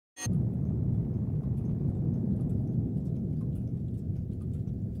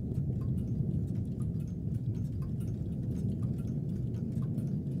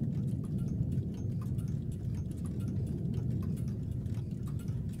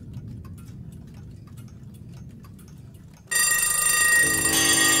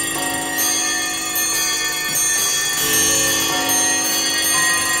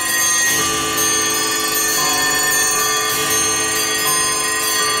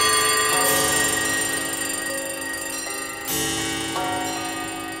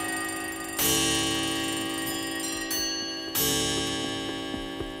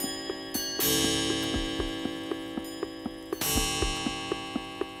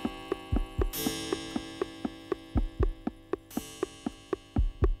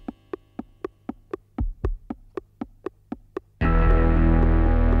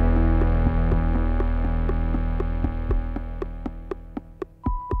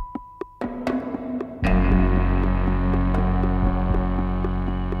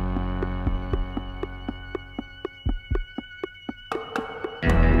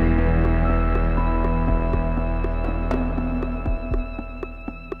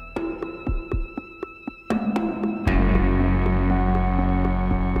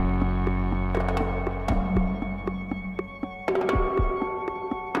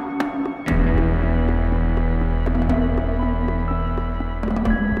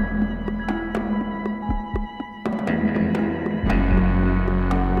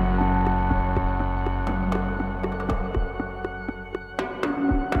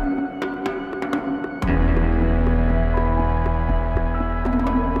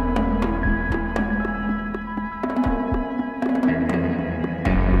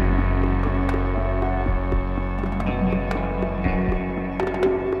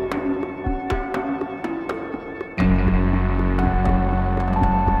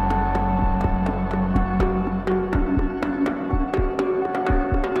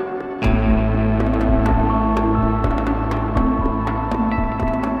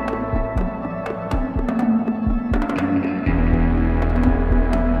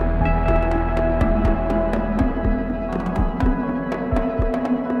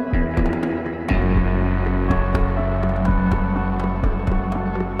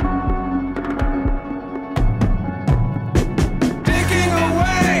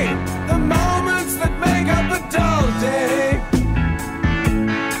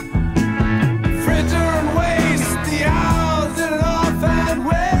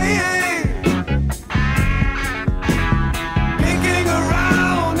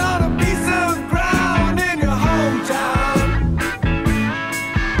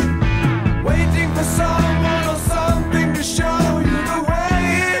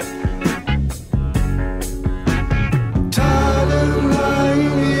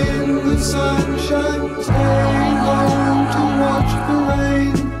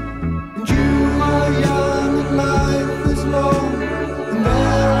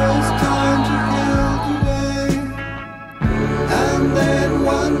then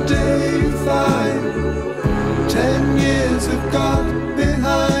one day you find 10 years have gone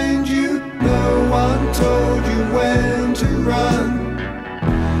behind you. No one told you when to run.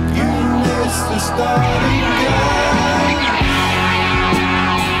 You missed the starting gun.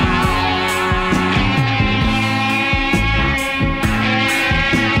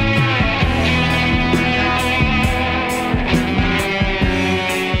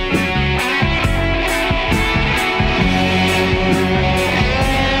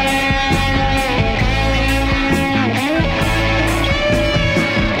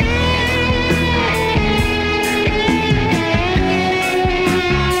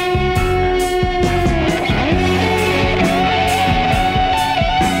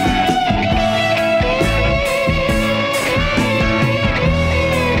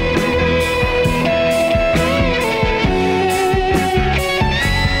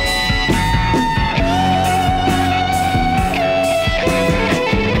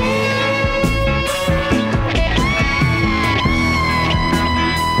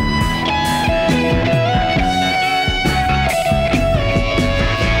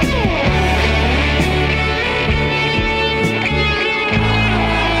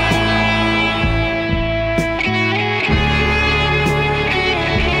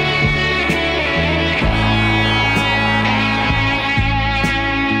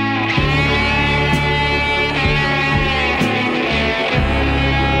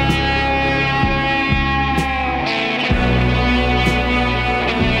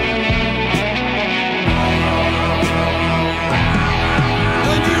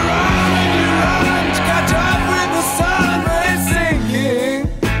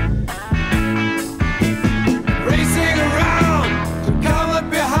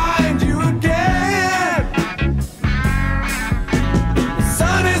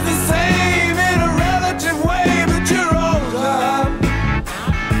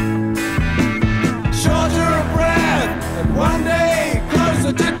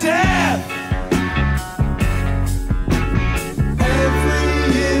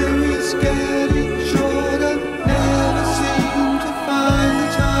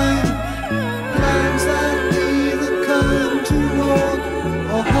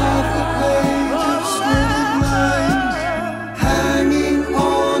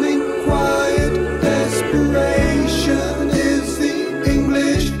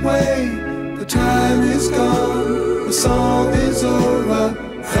 The time is gone, the song is over.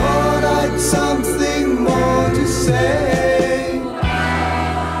 Thought I'd something more to say.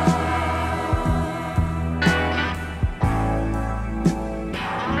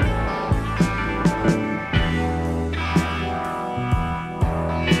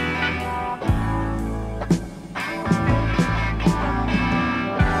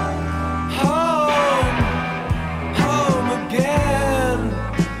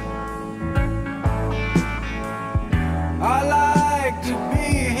 I like to be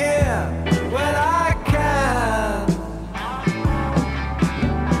here when I can.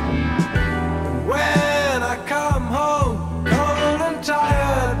 When I come home cold and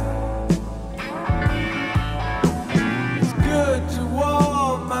tired, it's good to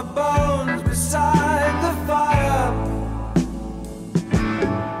warm my bones beside the fire.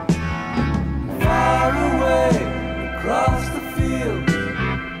 Far away across the field,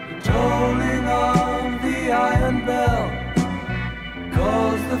 the tolling of the iron bell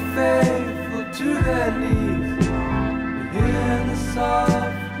calls the faithful to their knees. You hear the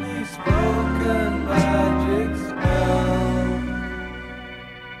softly spoken by